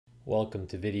Welcome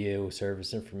to Video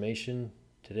Service Information.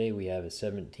 Today we have a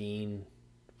 17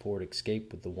 Ford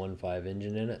Escape with the 1.5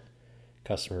 engine in it.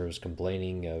 Customer was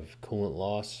complaining of coolant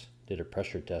loss. Did a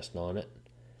pressure test on it,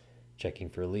 checking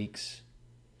for leaks.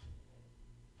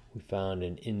 We found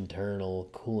an internal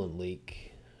coolant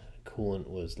leak. Coolant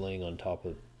was laying on top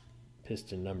of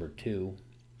piston number 2.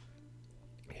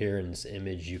 Here in this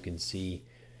image you can see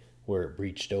where it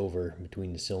breached over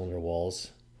between the cylinder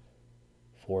walls.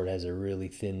 Ford has a really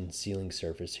thin sealing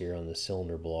surface here on the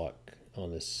cylinder block,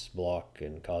 on this block,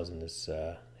 and causing this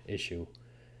issue.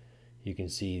 You can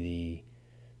see the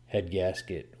head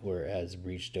gasket where it has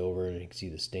breached over, and you can see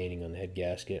the staining on the head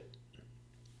gasket.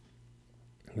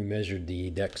 We measured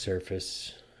the deck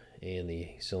surface and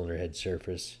the cylinder head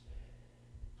surface,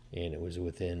 and it was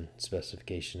within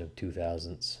specification of 2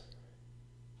 thousandths.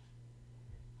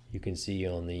 You can see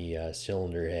on the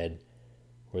cylinder head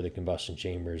where the combustion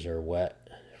chambers are wet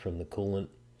from the coolant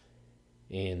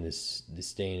and the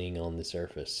staining on the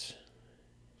surface.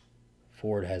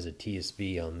 Ford has a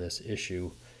TSB on this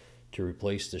issue to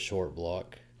replace the short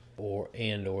block or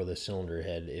the cylinder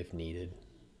head if needed.